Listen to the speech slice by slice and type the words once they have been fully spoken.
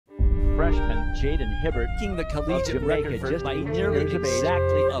freshman Jaden Hibbert, breaking the collegiate record just by nearly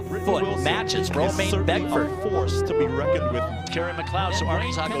exactly a foot. Matches Romaine Beckford. A force to be reckoned with. Kerry McLeod, so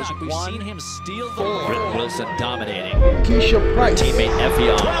Arkansas goes We've seen him steal the ball. Britton Wilson dominating. Keisha Price. Teammate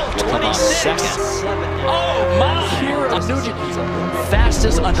Effion will come on second. Oh my! Nugent,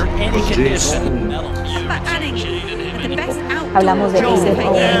 fastest under any condition. Hablamos de ese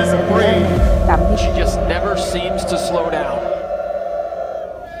cambio. She just never seems to slow down.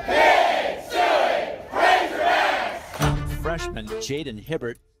 Freshman Jaden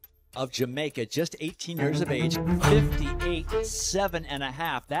Hibbert of Jamaica, just 18 years of age,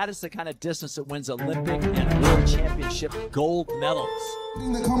 58.7½. That is the kind of distance that wins Olympic and World Championship gold medals.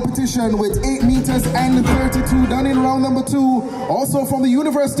 In the competition with 8 meters and 32, done in round number 2. Also from the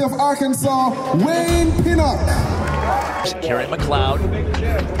University of Arkansas, Wayne Pinnock. Kerry McLeod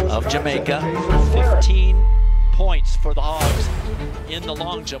of Jamaica, 15 points for the Hogs in the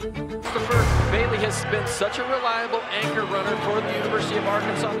long jump. Christopher Bailey has been such a reliable anchor runner for the University of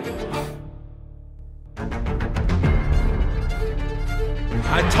Arkansas.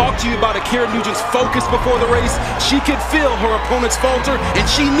 I talked to you about Akira Nugent's focus before the race. She could feel her opponent's falter, and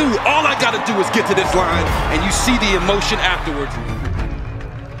she knew all I got to do is get to this line, and you see the emotion afterwards.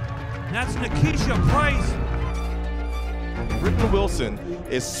 That's Keisha Price. Britton Wilson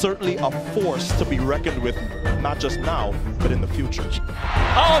is certainly a force to be reckoned with, not just now, but in the future.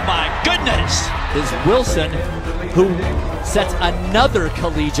 Oh my goodness! Is Wilson, who sets another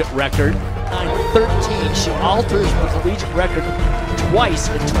collegiate record, 9:13. She alters the collegiate record twice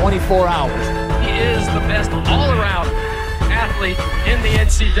in 24 hours. He is the best all-around athlete in the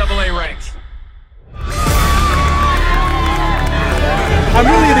NCAA ranks.